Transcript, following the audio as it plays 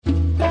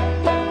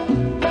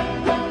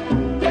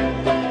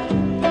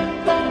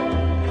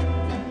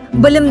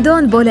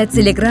Bilimdon bola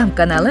Telegram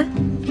kanali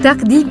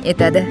taqdim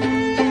etadi.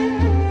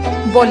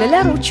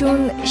 Bolalar uchun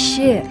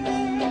she'r.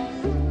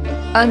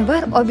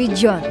 Anvar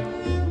Obiджон.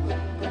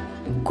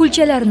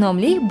 Kулчалар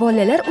nomli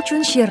bolalar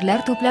uchun she'rlar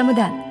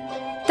to'plamidan.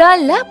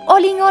 Tanlab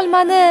oling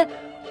olmani,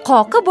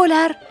 qoqi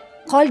bo'lar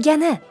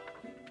qolgani.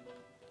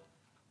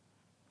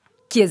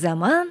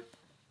 Кезаман,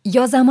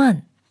 ёзаман.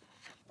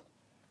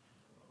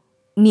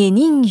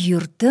 Mening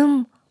yurtim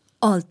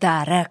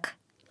oltariq,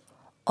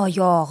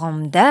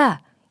 oyog'imda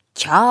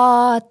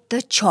katta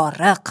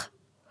choriq.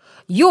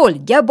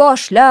 Yo'lga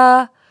boshla,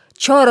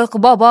 choriq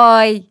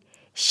boboy,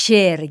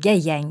 she'rga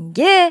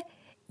yangi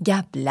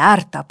gaplar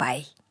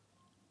topay.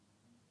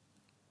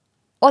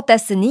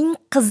 Otasining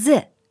qizi.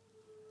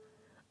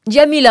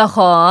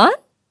 Jamilaxon,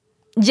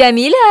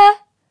 Jamila,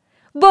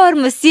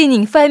 bormi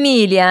sening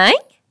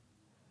familiyang?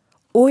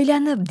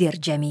 O'ylanib der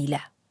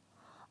Jamila.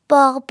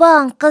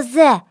 Bog'bon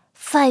qizi,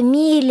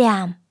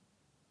 familiyam.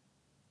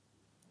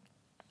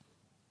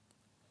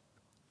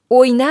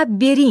 Uynab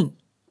berinh.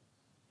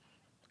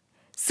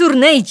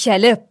 Surnay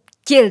chalib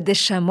keldi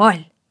shamol.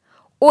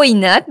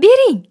 O'ynab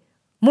berinh,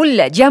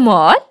 mulla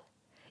Jamol.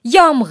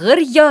 Yomg'ir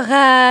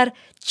yog'ar,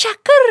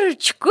 chaqir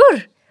chuqur.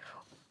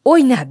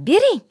 O'ynab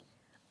berinh,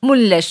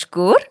 mulla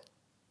Shukur.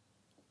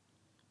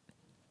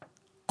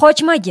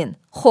 Qochmagin,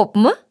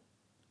 hopmi?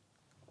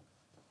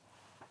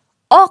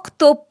 Oq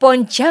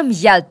to'pponcham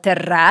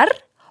yaltirar,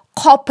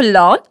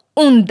 qoplon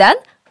undan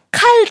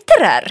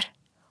qaltirar.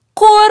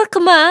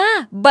 Qo'rqma,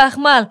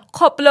 baxmal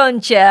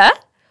qoploncha,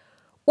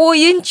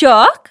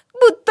 o'yinchoq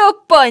bu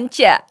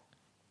to'pponcha.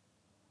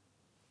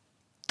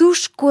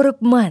 Tush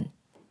ko'ribman.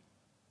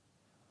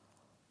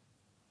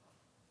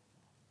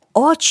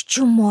 Och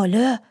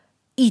chumoli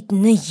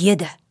itni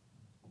yedi.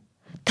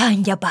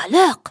 Tanga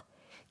baliq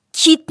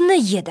kitni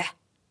yedi.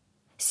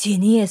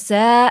 Seni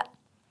esa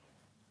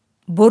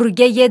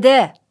burga yedi.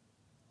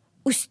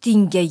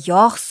 Ustingga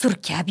yog'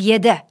 surkab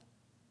yedi.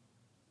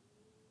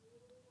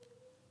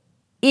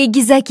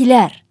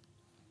 Эгизаклар.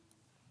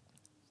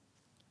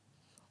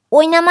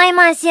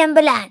 O'ynamayman sen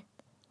bilan.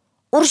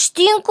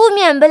 Urishding-ku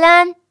men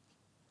bilan.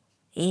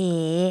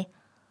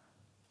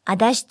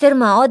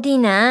 Adashtirma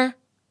Odina.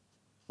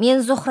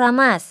 Men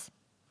Zuhramas,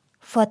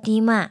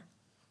 Fotima.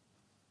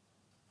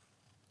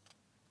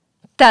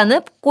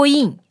 Tanib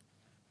qo'ying.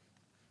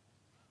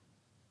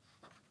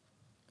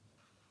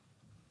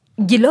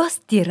 Gilos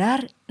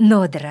terar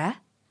Nodira,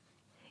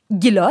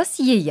 gilos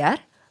yeyar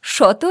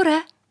Shotura.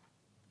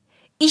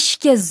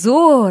 Ishga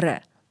zo'ri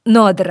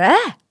Nodira,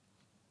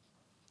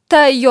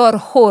 tayyor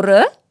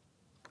xo'ri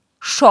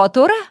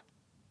Shotura.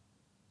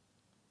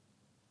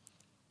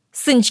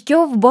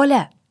 Sinchikov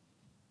bola.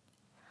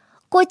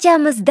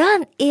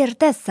 Ko'chamizdan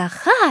erta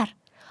sahar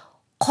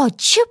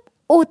qochib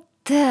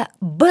o'tdi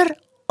bir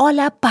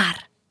olapar.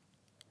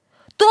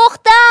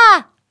 To'xta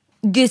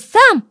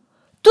desam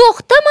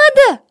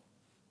to'xtamadi.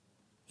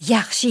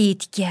 Yaxshi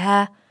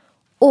yigitga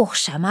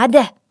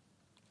o'xshamadi.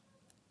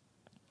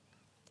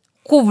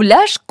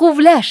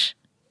 Quvlash-quvlash.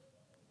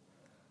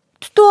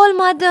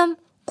 Tutolmadim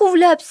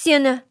quvlab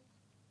seni.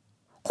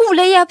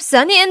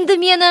 Quvlayapsan endi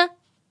meni.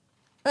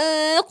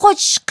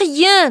 Qochish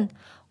qiyin.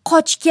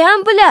 Qochgan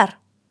bilar.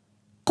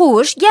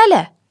 Quvish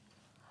gali.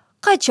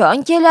 Qachon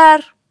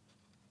kelar?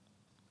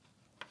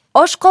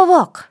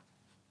 Oshqovoq.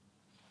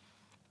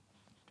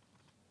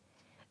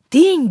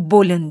 Teng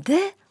bo'lindi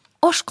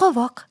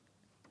oshqovoq.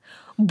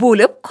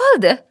 Bo'lib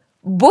qoldi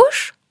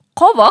bo'sh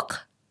qovoq.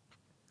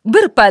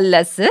 Bir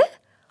pallasi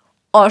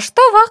osh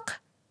tovoq.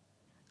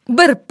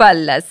 Bir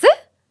pallasi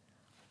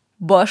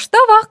bosh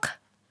tovoq.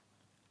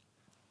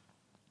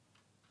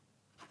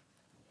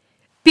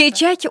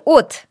 Pechak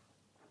o't.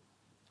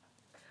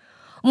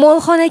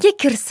 Molxonaga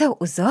kirsa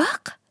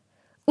uzoq,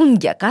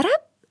 unga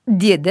qarab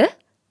dedi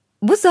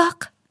buzoq.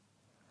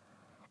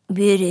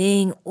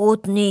 Bering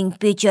o'tning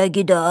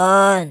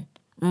pechagidan.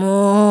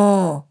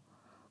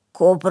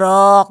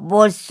 Ko'proq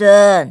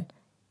bo'lsin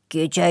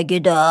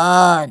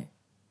kechagidan.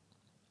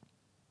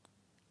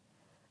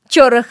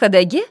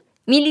 Chorrahadagi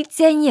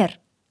militsioner.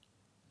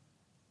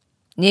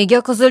 Nega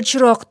qizil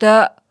chiroqda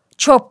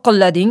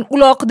chopqillading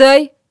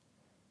uloqday?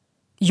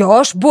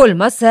 Yosh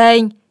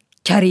bo'lmasang,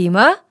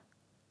 Karima,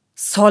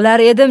 solar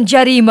edim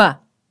jarima.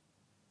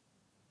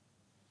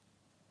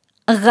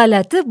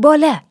 G'alati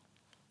bola.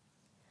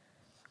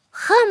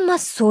 Hamma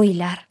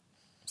so'ylar,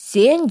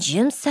 sen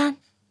jimsan.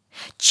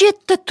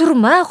 Chetda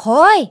turma,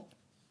 hoy,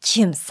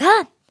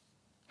 kimsan?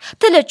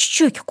 Tili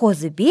chuchuk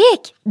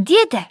Qo'zibek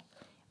dedi.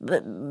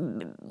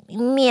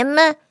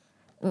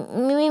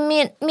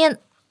 Men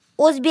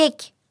o'zbek.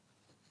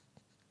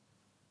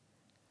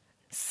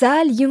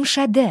 Sal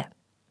yumshadi.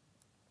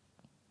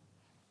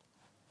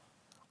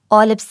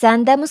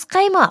 Olibsan-da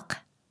muzqaymoq.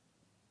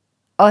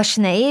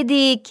 Oshna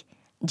edik,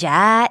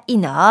 ja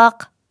inoq.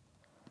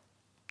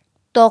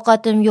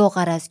 Toqatim yo'q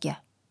arazga.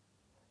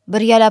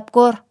 Birgalab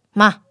ko'r,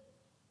 ma.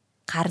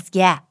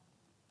 Qarzga.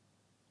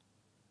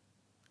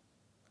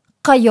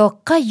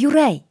 Qayoqqa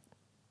yuray?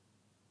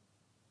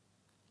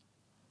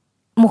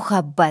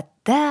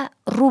 Muhabbatda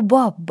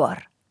rubob bor.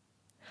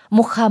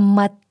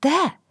 Muhammadda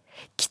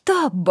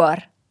kitob bor.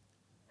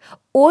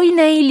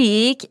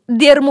 O'ynaylik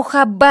der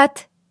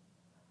muhabbat,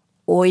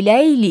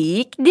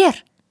 o'ylaylik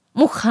der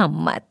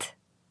Muhammad.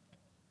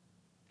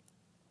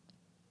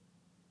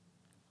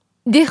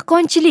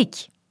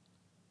 Dehqonchilik.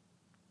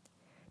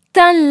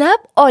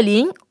 Tanlab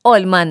oling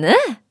olmani,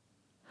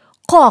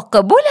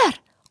 qoqi bo'lar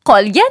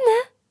qolgani.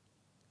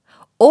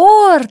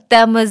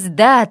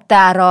 O'rtamizda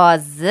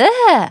tarozi,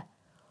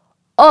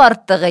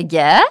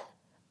 ortig'iga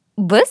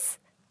biz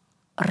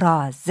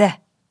rozi.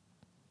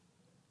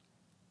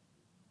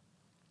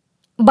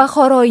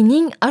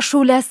 Bahorojning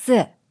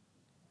ashulasi.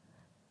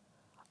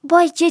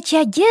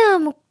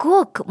 Boychechagim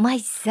ko'k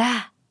maysa,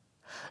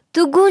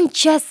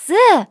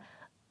 tugunchasi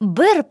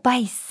bir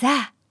paysa.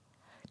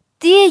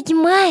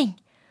 Tegmang,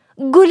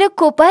 guli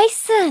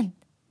ko'paysin,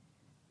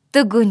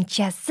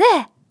 tugunchasi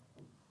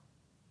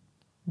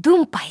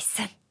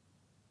dumpaysin.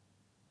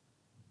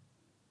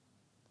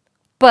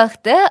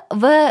 Paxta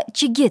va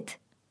chigit.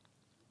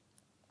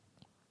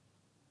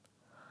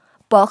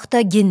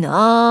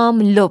 Paxtaginam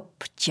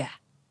lo'pcha,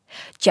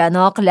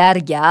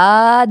 chanoqlarga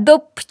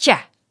do'ppicha.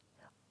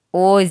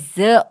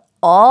 O'zi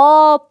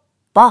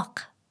oppoq,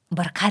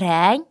 bir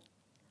qarang,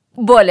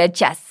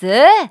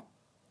 bolachasi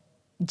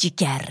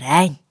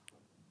jigarrang.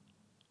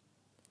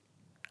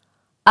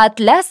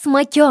 Atlas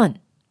makon.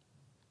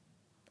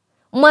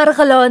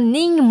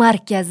 Marg'ilonning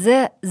markazi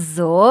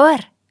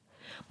zo'r,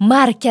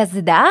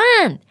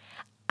 markazidan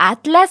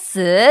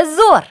atlasi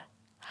zo'r.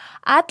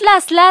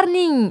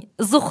 Atlaslarning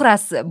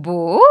zuhrasi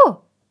bu,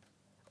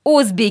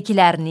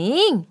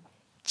 o'zbeklarning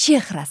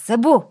chehrasi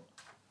bu.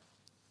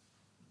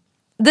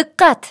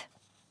 Diqqat!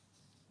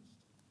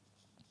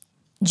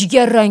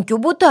 Jigarrang-ku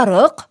bu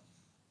tariq.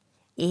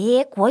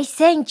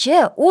 Qo'ysangchi,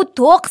 u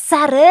to'q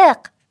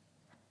sariq.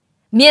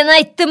 Men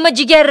aytdimmi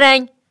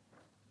jigarrang?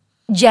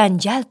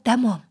 Janjal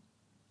tamom.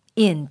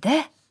 Endi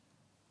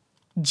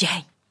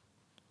jang.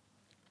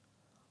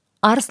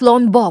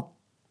 Arslonbob.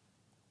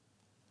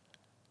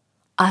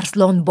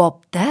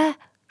 Arslonbobda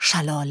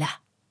shalola.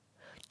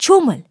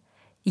 Cho'mil,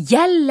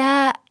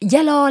 yalla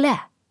yalola.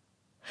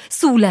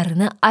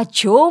 Suvlarini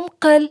achom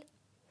qil,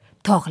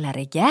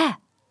 tog'lariga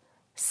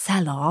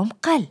salom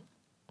qil.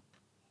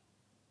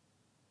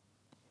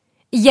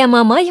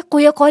 Yamamay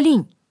qo'ya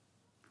qoling.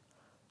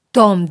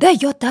 Tomda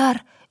yotar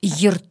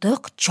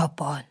yirtiq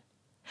chopon.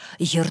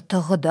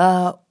 Yirtig'ida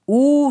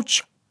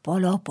 3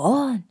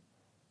 polapon.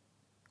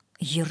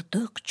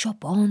 Yirtiq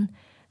chopon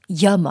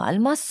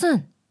yamalmasin,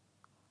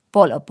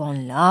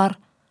 polaponlar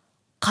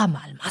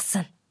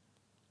qamalmasin.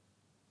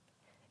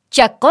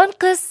 Chaqqon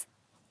qiz.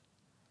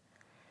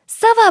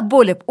 Savab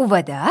bo'lib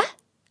uvada,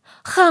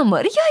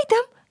 xamir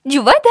yoydim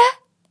juvada.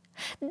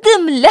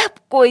 Dimlab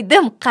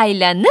qo'ydim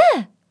qaylani,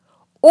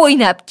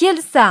 o'ynab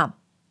kelsam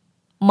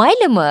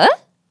maylimi?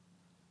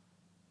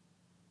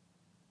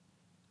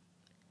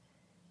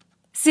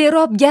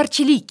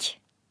 Serobgarchilik.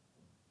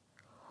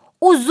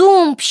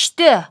 Uzun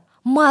pishdi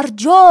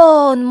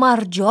marjon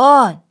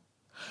marjon,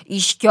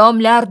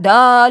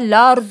 ishkomlarda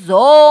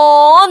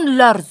larzon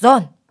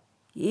larzon.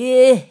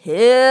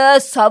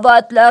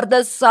 Savatlarda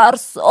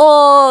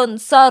sarson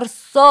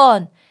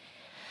sarson.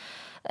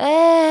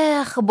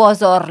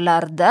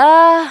 Bozorlarda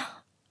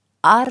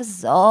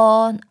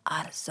arzon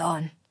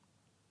arzon.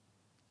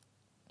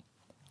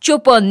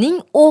 Chўponning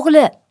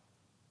o'g'li.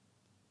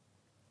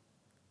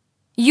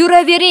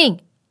 Yuravering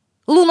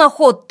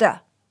lunoxodda,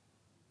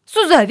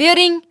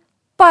 suzavering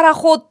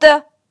paraxodda,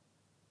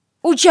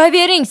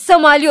 uchavering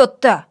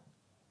samolyotda.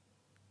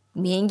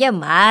 Menga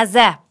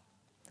maza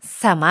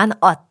saman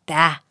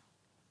otda.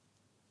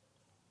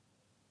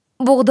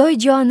 Bug'doy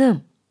jonim.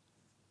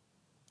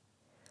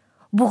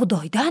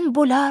 Bug'doydan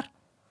bo'lar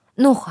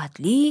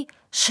no'xatli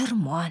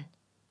shirmon,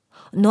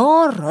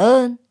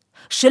 norin,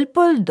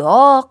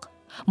 shilpildoq,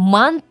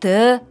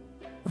 manti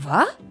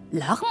va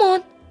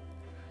lag'mon.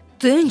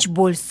 Tinch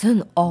bo'lsin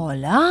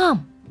olam,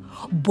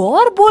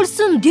 bor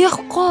bo'lsin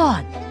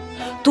dehqon.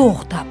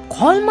 To'xtab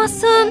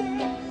qolmasin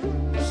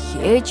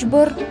hech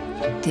bir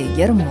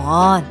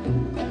tegirmon.